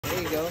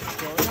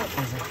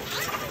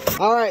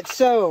go. All right,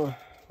 so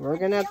we're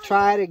gonna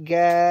try to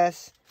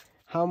guess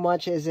how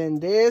much is in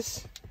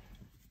this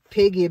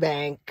piggy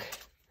bank.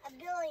 $1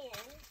 billion.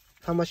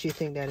 How much do you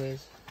think that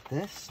is?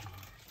 This?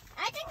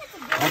 I think it's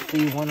 $1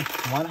 billion.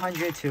 Must be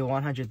 100 to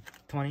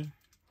 120.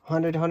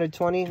 100,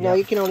 120? Yeah. No,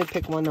 you can only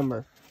pick one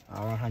number.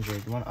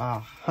 100.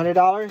 $100?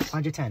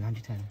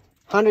 110.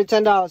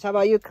 $110. How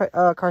about you,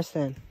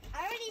 Karsten? I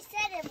already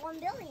said it, $1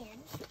 billion.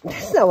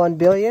 It's not 1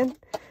 billion.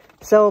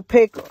 So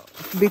pick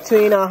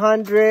between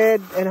 100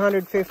 and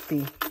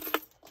 150.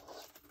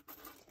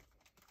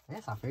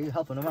 That's not fair. You're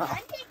helping them out. I'm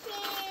picking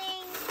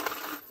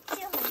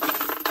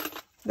 200.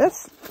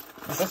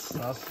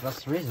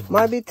 That's reasonable.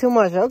 might be too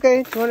much.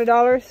 Okay,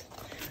 $200.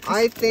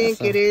 I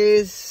think it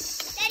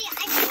is. Daddy, I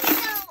think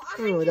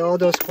so. Ooh, all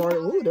those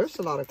quarters. Ooh, there's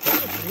a lot of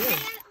quarters here.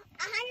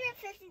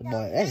 $150.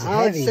 Boy, that's I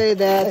would heavy. say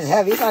That's that's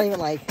heavy. It's not even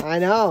like I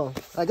know.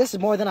 this is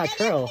more than I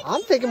curl.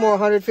 I'm thinking more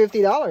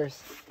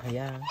 $150.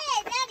 Yeah. Hey,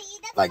 Daddy,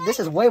 that's Like this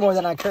is way more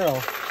than I curl.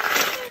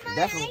 $150.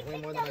 Definitely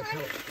way more than I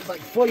curl. It's like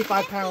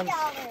 45 pounds.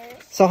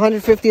 So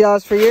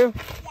 $150 for you?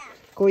 Yeah.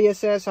 Kuya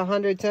says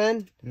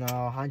 110. No,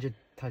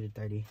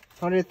 130.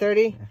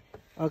 130? Yeah.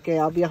 Okay,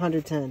 I'll be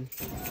 110.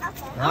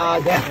 Ah,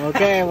 damn.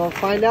 Okay, we'll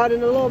find out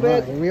in a little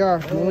bit. Here we are.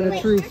 Moment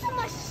of truth. There's a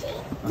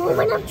machine.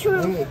 Moment of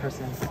truth. Wait,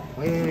 person.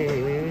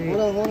 Wait.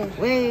 Hold on.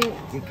 Wait.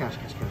 You cash.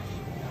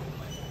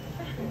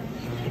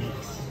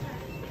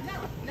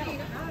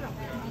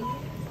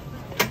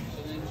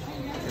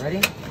 You ready?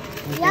 Yep.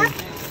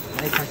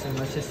 Ready, person.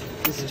 Let's just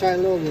Try a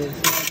little bit. You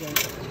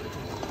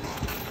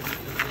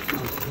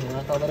want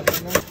to throw a little bit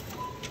in there?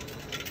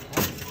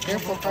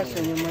 Careful,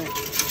 Carson, you might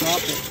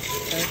drop it.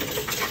 Okay?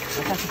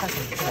 Catch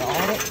it.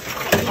 All it.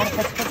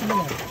 Catch it in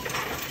there.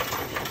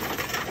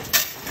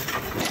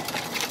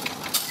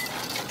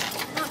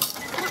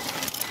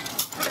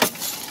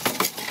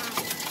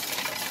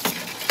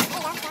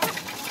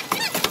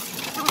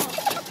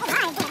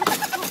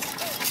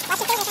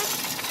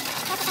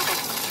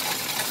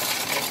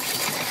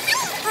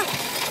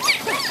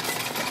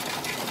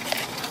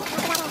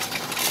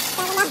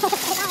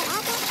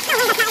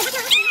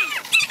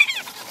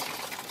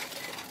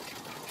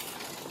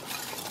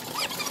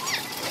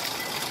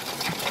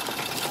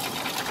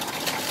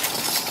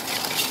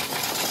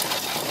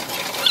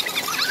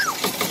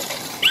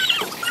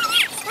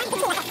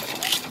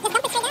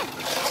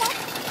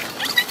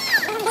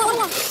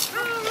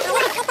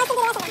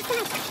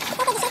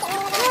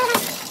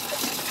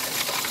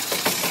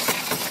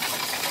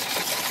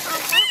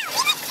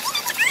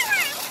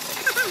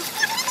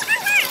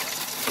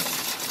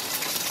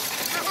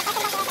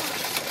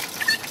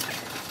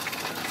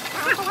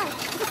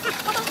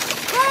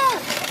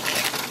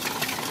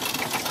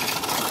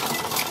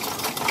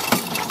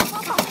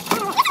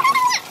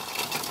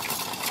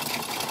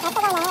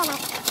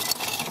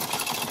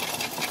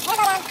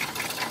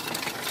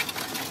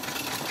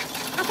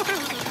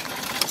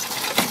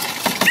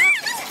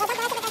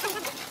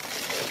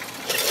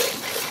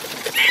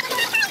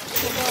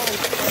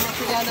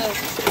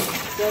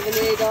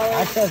 $78.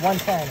 I said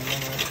 110.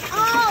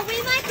 Oh,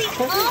 we might be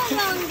all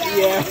wrong,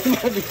 Daddy. Yeah, we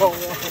might be all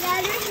wrong.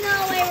 Yeah, there's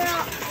no way we're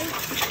all...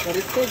 But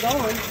it's still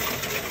going.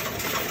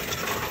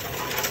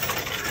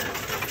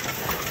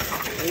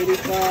 85.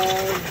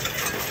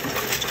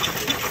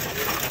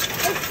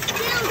 It's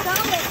still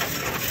going.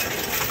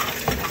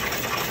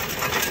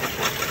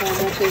 How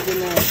much is it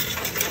now?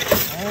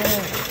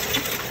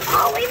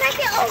 Oh, we might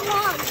be all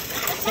wrong.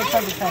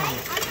 610.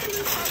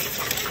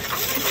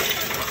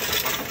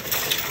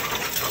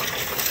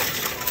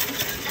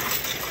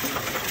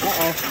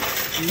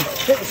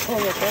 It's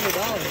only $20.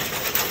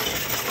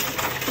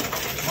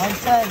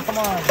 110. Come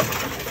on.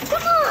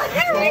 Come on, hurry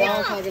No, it's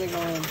up. not gonna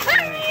go in.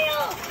 Hurry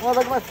up. Well,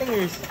 look at my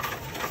fingers.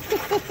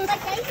 Like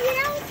that, you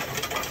know?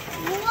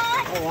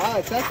 What? Oh wow,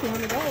 it's actually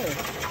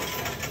 $100.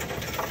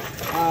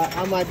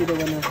 I might be the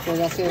winner because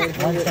I said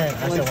 110.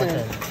 I said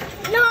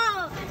 110.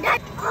 No, that...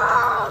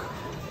 Oh.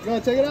 No,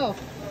 take it off.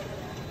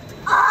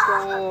 Oh.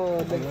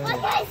 So, What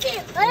can I see?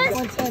 Let's...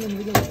 110 in the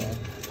beginning.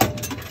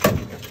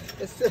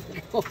 it's still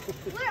going.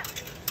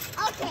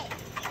 Okay.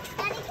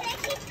 Daddy, can I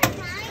keep my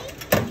mind?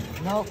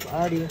 Nope,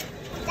 already.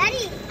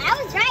 Daddy, I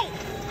was right.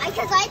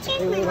 Because I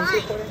changed my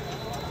mind.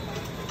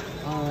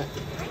 Alright.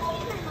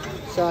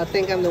 So I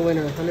think I'm the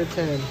winner,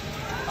 110.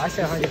 I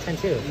said 110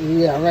 too.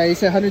 Yeah, right. You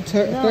said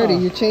 130. No.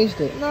 You changed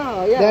it.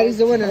 No, yeah. Daddy's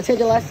the winner. I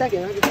changed it last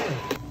second. 110.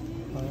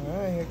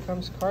 Alright, here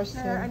comes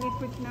Karsten. I need to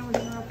put you down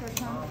real quick,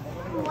 huh?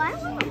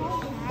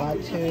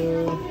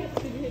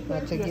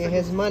 About to get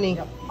his money.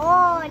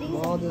 Oh, these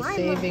All the are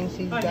savings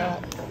he's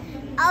got.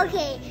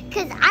 Okay,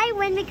 because I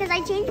win because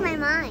I changed my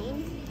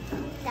mind.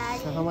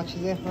 Daddy. So how much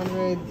is it?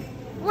 100.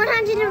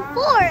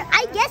 104.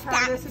 I guessed Try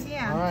that. this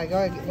again. Alright, go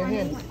ahead. Get your 20,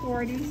 hand.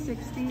 40,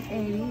 60,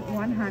 80,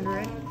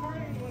 100.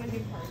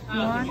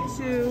 1,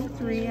 2,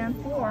 3, and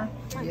 4.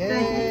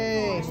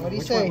 Yay! What do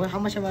you say? How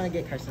much am I gonna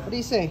get, Carson? What do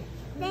you say?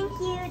 Thank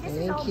you. This is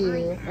Thank all you.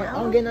 mine I now.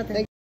 don't get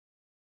nothing.